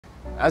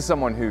As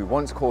someone who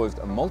once caused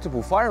a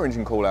multiple fire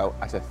engine call out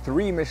at a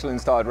 3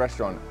 Michelin-starred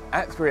restaurant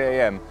at 3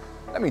 AM,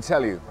 let me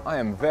tell you, I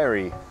am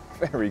very,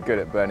 very good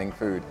at burning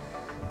food.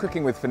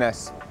 Cooking with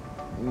finesse,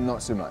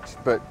 not so much,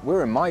 but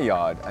we're in my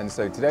yard, and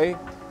so today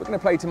we're going to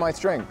play to my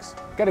strengths.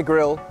 Get a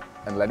grill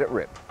and let it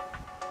rip.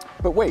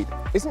 But wait,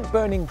 isn't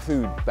burning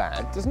food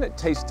bad? Doesn't it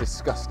taste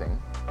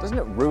disgusting? Doesn't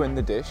it ruin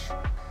the dish?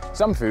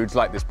 Some foods,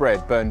 like this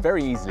bread, burn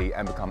very easily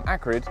and become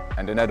acrid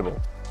and inedible.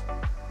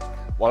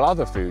 While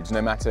other foods,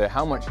 no matter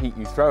how much heat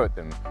you throw at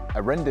them,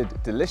 are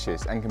rendered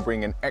delicious and can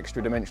bring an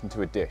extra dimension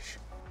to a dish.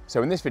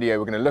 So in this video,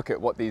 we're going to look at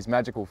what these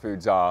magical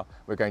foods are,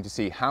 we're going to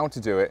see how to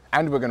do it,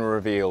 and we're going to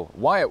reveal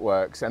why it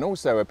works, and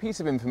also a piece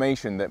of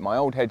information that my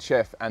old head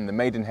chef and the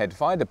Maidenhead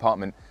Fire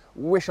Department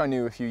wish I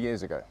knew a few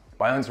years ago.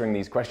 By answering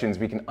these questions,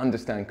 we can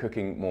understand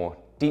cooking more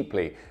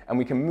deeply, and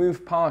we can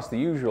move past the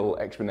usual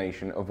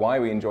explanation of why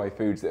we enjoy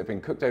foods that have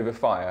been cooked over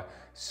fire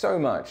so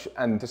much,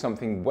 and to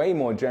something way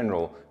more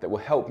general that will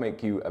help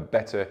make you a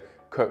better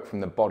cook from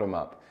the bottom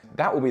up.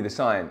 That will be the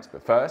science,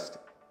 but first,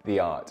 the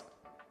art.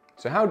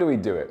 So how do we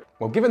do it?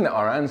 Well, given that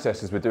our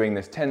ancestors were doing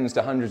this tens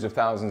to hundreds of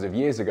thousands of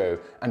years ago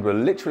and were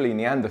literally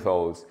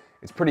Neanderthals,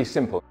 it's pretty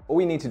simple. All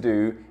we need to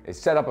do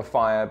is set up a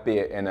fire, be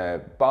it in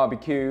a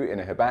barbecue, in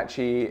a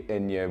hibachi,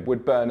 in your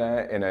wood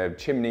burner, in a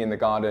chimney in the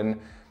garden,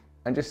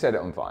 and just set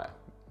it on fire.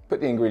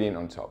 Put the ingredient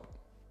on top.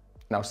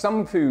 Now,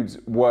 some foods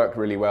work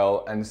really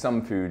well and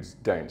some foods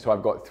don't. So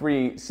I've got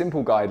 3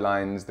 simple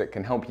guidelines that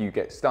can help you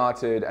get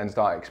started and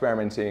start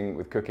experimenting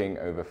with cooking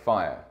over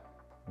fire.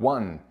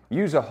 1,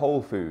 use a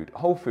whole food.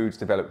 Whole foods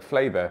develop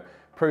flavor.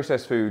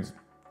 Processed foods,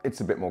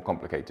 it's a bit more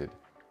complicated.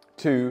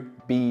 2,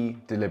 be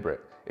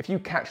deliberate. If you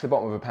catch the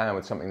bottom of a pan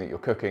with something that you're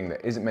cooking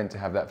that isn't meant to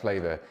have that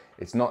flavor,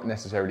 it's not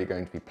necessarily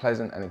going to be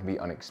pleasant and it can be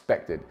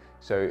unexpected.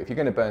 So if you're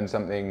going to burn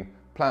something,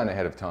 plan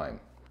ahead of time.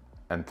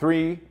 And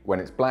 3, when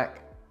it's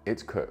black,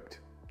 it's cooked.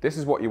 This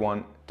is what you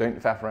want. Don't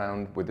faff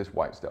around with this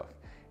white stuff.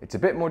 It's a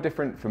bit more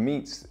different for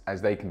meats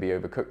as they can be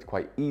overcooked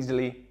quite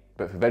easily,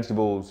 but for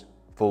vegetables,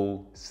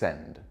 full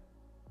send.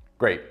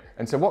 Great.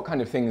 And so what kind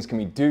of things can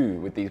we do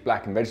with these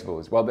blackened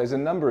vegetables? Well, there's a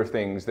number of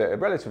things that are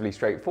relatively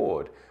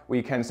straightforward.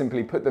 We can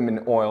simply put them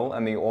in oil,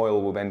 and the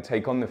oil will then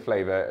take on the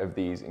flavor of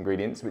these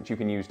ingredients, which you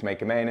can use to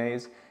make a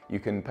mayonnaise. You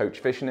can poach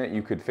fish in it,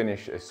 you could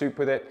finish a soup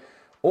with it,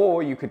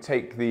 or you could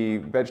take the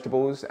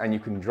vegetables and you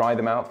can dry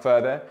them out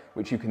further,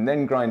 which you can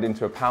then grind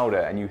into a powder,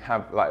 and you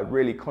have like a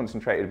really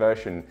concentrated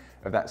version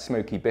of that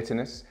smoky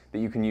bitterness that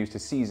you can use to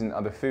season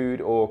other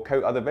food or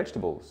coat other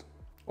vegetables.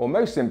 Or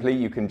most simply,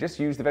 you can just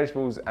use the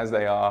vegetables as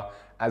they are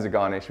as a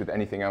garnish with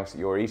anything else that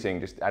you're eating.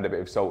 Just add a bit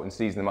of salt and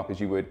season them up as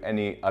you would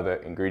any other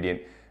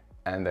ingredient,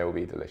 and they will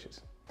be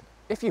delicious.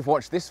 If you've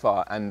watched this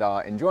far and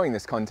are enjoying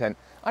this content,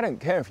 I don't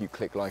care if you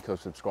click like or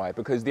subscribe,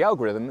 because the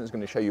algorithm is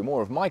going to show you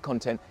more of my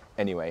content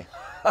anyway.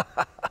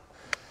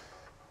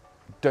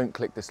 Don't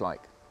click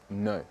dislike,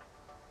 no.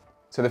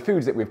 So the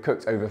foods that we've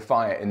cooked over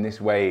fire in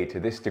this way, to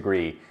this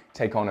degree,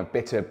 take on a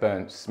bitter,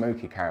 burnt,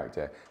 smoky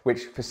character,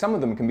 which for some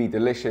of them can be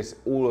delicious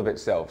all of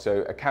itself.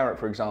 So a carrot,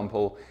 for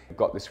example,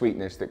 got the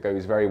sweetness that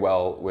goes very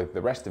well with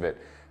the rest of it.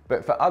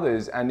 But for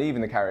others, and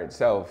even the carrot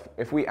itself,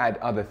 if we add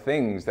other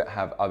things that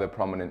have other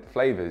prominent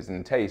flavors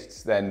and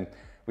tastes, then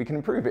we can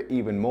improve it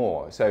even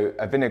more. So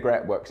a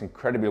vinaigrette works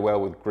incredibly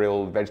well with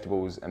grilled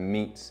vegetables and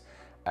meats.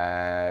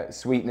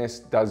 Sweetness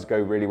does go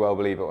really well,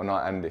 believe it or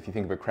not, and if you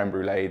think of a creme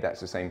brulee, that's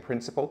the same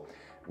principle.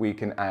 We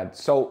can add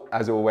salt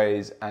as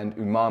always, and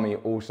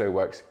umami also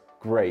works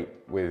great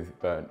with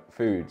burnt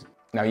foods.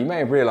 Now, you may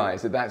have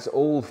realized that that's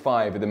all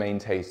 5 of the main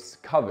tastes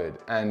covered,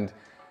 and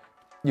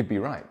you'd be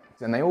right.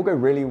 And they all go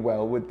really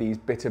well with these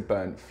bitter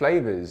burnt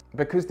flavors,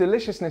 because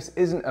deliciousness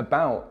isn't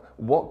about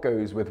what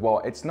goes with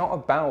what. It's not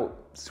about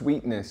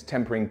sweetness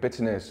tempering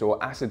bitterness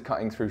or acid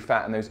cutting through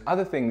fat and those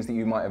other things that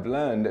you might have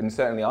learned, and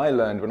certainly I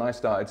learned when I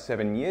started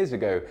 7 years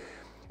ago.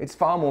 It's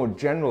far more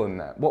general than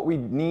that. What we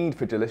need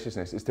for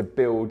deliciousness is to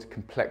build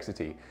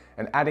complexity,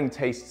 and adding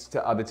tastes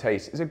to other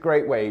tastes is a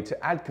great way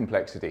to add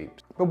complexity.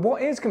 But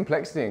what is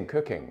complexity in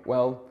cooking?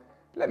 Well,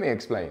 let me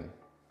explain.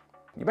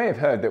 You may have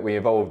heard that we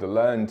evolved to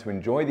learn to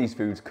enjoy these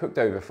foods cooked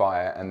over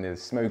fire and the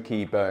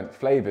smoky, burnt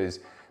flavors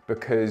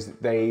because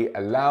they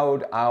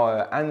allowed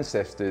our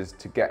ancestors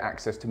to get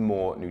access to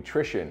more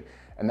nutrition.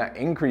 And that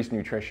increased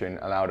nutrition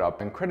allowed our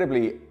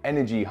incredibly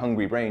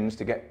energy-hungry brains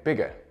to get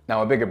bigger.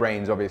 Now, a bigger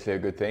brain's obviously a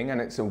good thing,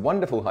 and it's a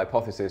wonderful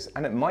hypothesis,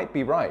 and it might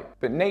be right.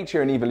 But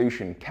nature and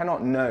evolution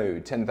cannot know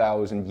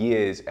 10,000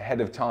 years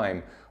ahead of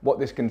time what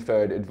this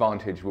conferred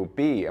advantage will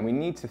be, and we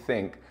need to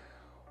think,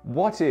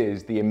 what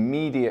is the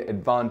immediate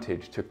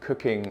advantage to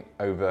cooking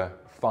over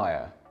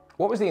fire?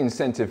 What was the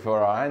incentive for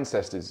our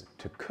ancestors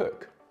to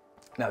cook?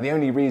 Now, the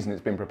only reason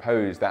it's been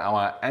proposed that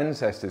our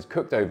ancestors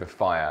cooked over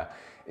fire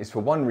is for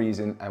one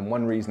reason and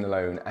one reason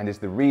alone, and is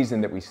the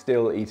reason that we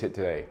still eat it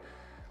today.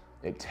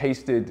 It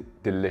tasted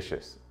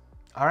delicious.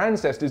 Our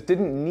ancestors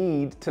didn't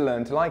need to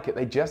learn to like it,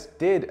 they just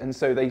did, and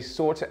so they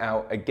sought it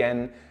out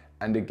again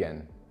and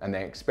again, and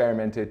they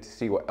experimented to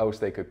see what else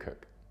they could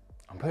cook.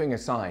 I'm putting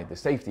aside the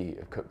safety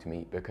of cooked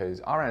meat because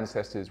our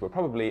ancestors were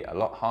probably a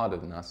lot harder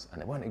than us and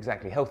there weren't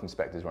exactly health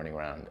inspectors running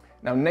around.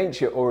 Now,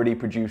 nature already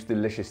produced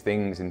delicious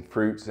things in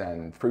fruits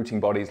and fruiting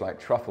bodies like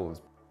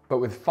truffles. But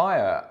with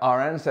fire, our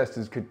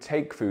ancestors could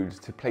take foods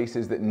to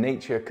places that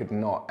nature could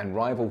not and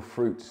rival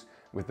fruits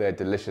with their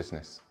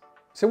deliciousness.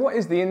 So what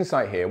is the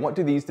insight here? What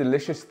do these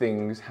delicious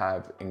things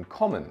have in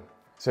common?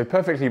 So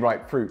perfectly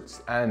ripe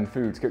fruits and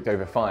foods cooked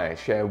over fire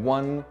share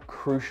one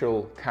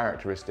crucial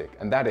characteristic,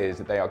 and that is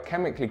that they are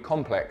chemically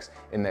complex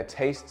in their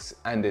tastes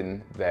and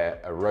in their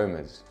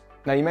aromas.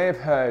 Now, you may have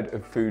heard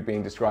of food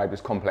being described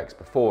as complex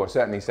before,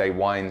 certainly say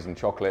wines and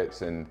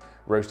chocolates and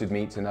roasted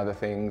meats and other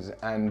things,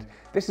 and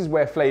this is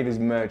where flavors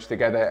merge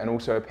together and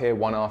also appear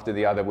one after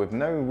the other with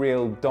no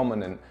real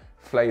dominant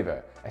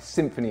flavor, a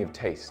symphony of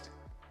taste.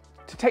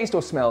 To taste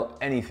or smell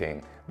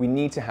anything, we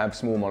need to have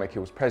small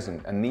molecules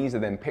present, and these are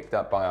then picked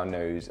up by our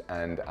nose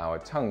and our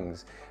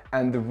tongues.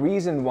 And the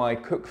reason why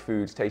cooked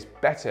foods taste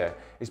better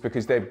is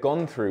because they've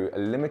gone through a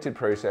limited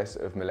process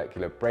of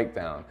molecular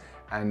breakdown.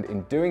 And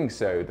in doing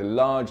so, the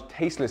large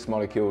tasteless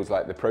molecules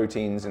like the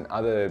proteins and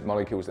other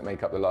molecules that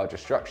make up the larger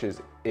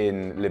structures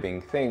in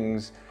living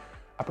things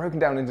are broken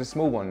down into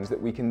small ones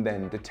that we can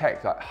then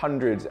detect. Like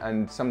hundreds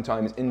and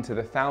sometimes into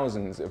the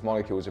thousands of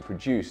molecules are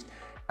produced.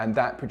 And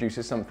that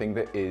produces something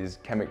that is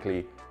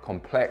chemically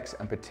complex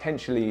and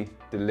potentially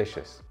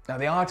delicious. Now,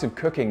 the art of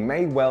cooking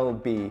may well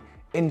be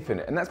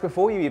infinite, and that's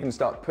before you even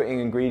start putting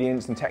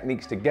ingredients and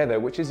techniques together,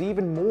 which is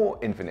even more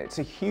infinite. It's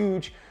a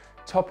huge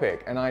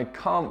topic, and I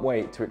can't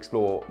wait to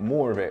explore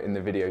more of it in the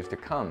videos to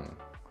come.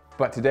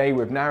 But today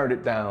we've narrowed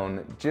it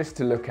down just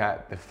to look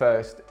at the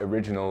first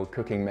original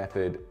cooking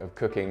method of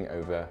cooking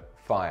over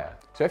fire.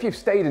 So if you've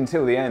stayed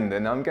until the end,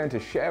 then I'm going to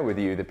share with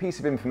you the piece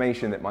of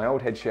information that my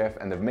old head chef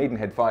and the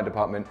Maidenhead Fire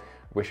Department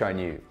wish I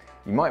knew.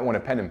 You might want a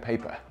pen and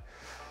paper.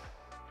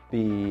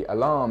 The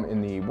alarm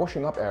in the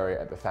washing up area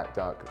at the Fat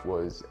Duck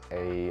was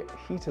a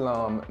heat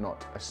alarm,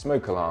 not a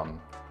smoke alarm.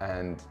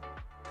 And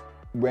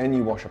when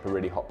you wash up a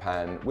really hot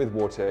pan with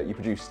water, you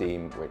produce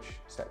steam, which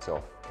sets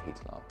off a heat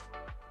alarm.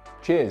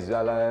 Cheers,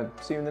 I'll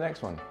see you in the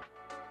next one.